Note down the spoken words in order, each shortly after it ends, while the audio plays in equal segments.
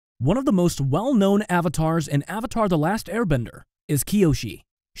One of the most well-known avatars in Avatar The Last Airbender is Kyoshi.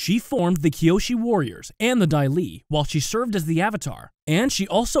 She formed the Kyoshi Warriors and the Dai Li while she served as the Avatar, and she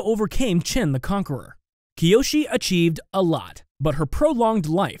also overcame Chin the Conqueror. Kyoshi achieved a lot, but her prolonged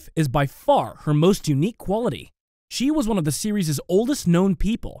life is by far her most unique quality. She was one of the series' oldest known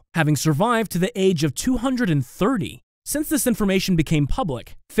people, having survived to the age of 230. Since this information became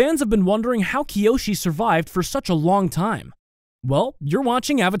public, fans have been wondering how Kyoshi survived for such a long time. Well, you're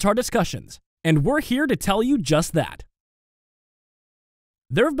watching Avatar Discussions, and we're here to tell you just that.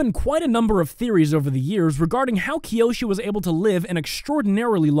 There have been quite a number of theories over the years regarding how Kyoshi was able to live an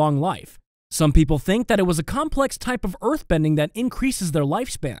extraordinarily long life. Some people think that it was a complex type of earthbending that increases their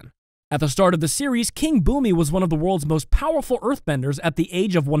lifespan. At the start of the series, King Bumi was one of the world's most powerful earthbenders at the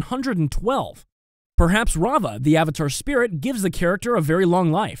age of 112. Perhaps Rava, the Avatar spirit, gives the character a very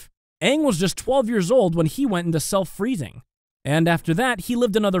long life. Aang was just 12 years old when he went into self-freezing. And after that, he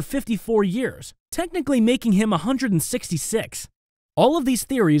lived another 54 years, technically making him 166. All of these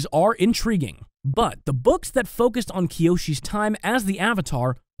theories are intriguing, but the books that focused on Kyoshi's time as the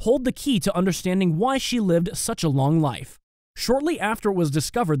Avatar hold the key to understanding why she lived such a long life. Shortly after it was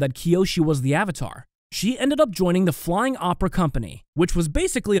discovered that Kyoshi was the Avatar, she ended up joining the Flying Opera Company, which was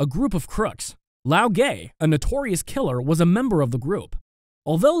basically a group of crooks. Lao Ge, a notorious killer, was a member of the group.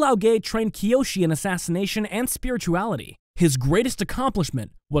 Although Lao Ge trained Kyoshi in assassination and spirituality, his greatest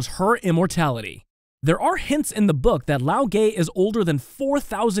accomplishment was her immortality. There are hints in the book that Lao Ge is older than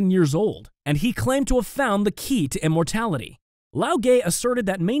 4,000 years old, and he claimed to have found the key to immortality. Lao Ge asserted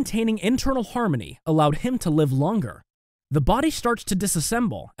that maintaining internal harmony allowed him to live longer. The body starts to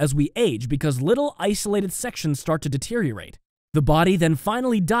disassemble as we age because little isolated sections start to deteriorate. The body then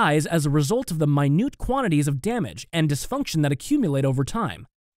finally dies as a result of the minute quantities of damage and dysfunction that accumulate over time.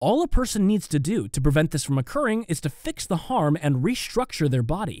 All a person needs to do to prevent this from occurring is to fix the harm and restructure their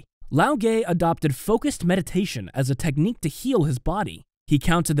body. Lao Ge adopted focused meditation as a technique to heal his body. He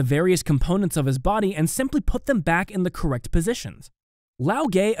counted the various components of his body and simply put them back in the correct positions. Lao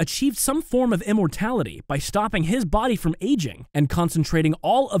Ge achieved some form of immortality by stopping his body from aging and concentrating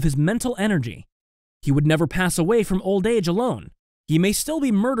all of his mental energy. He would never pass away from old age alone. He may still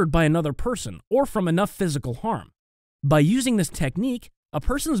be murdered by another person or from enough physical harm. By using this technique, a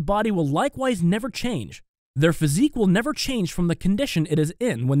person's body will likewise never change. Their physique will never change from the condition it is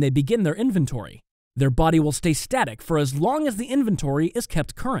in when they begin their inventory. Their body will stay static for as long as the inventory is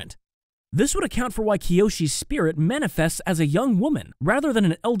kept current. This would account for why Kyoshi's spirit manifests as a young woman rather than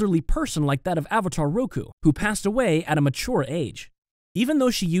an elderly person like that of Avatar Roku, who passed away at a mature age. Even though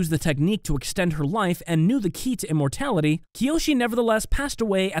she used the technique to extend her life and knew the key to immortality, Kyoshi nevertheless passed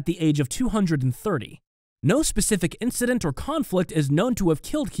away at the age of 230. No specific incident or conflict is known to have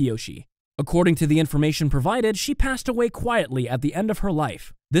killed Kyoshi. According to the information provided, she passed away quietly at the end of her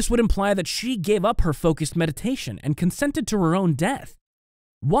life. This would imply that she gave up her focused meditation and consented to her own death.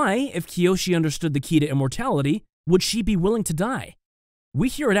 Why, if Kyoshi understood the key to immortality, would she be willing to die? We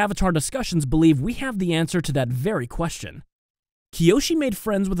here at Avatar Discussions believe we have the answer to that very question. Kyoshi made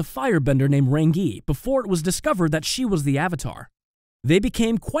friends with a firebender named Rangi before it was discovered that she was the Avatar. They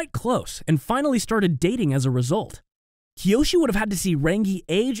became quite close and finally started dating as a result. Kyoshi would have had to see Rangi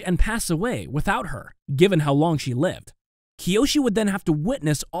age and pass away without her, given how long she lived. Kyoshi would then have to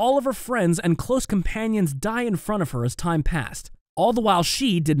witness all of her friends and close companions die in front of her as time passed, all the while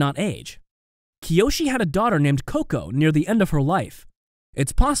she did not age. Kyoshi had a daughter named Koko near the end of her life.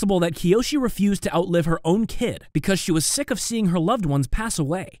 It's possible that Kyoshi refused to outlive her own kid because she was sick of seeing her loved ones pass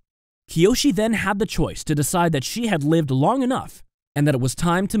away. Kyoshi then had the choice to decide that she had lived long enough and that it was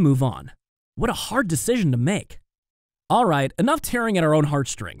time to move on. What a hard decision to make. Alright, enough tearing at our own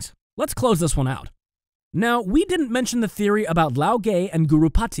heartstrings. Let's close this one out. Now, we didn't mention the theory about Lao Ge and Guru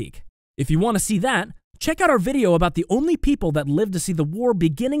Patik. If you want to see that, check out our video about the only people that lived to see the war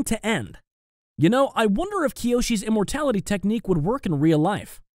beginning to end. You know, I wonder if Kyoshi's immortality technique would work in real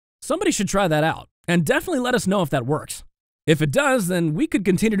life. Somebody should try that out, and definitely let us know if that works. If it does, then we could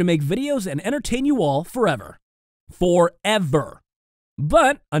continue to make videos and entertain you all forever. Forever.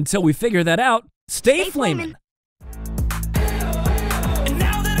 But until we figure that out, stay flamin'!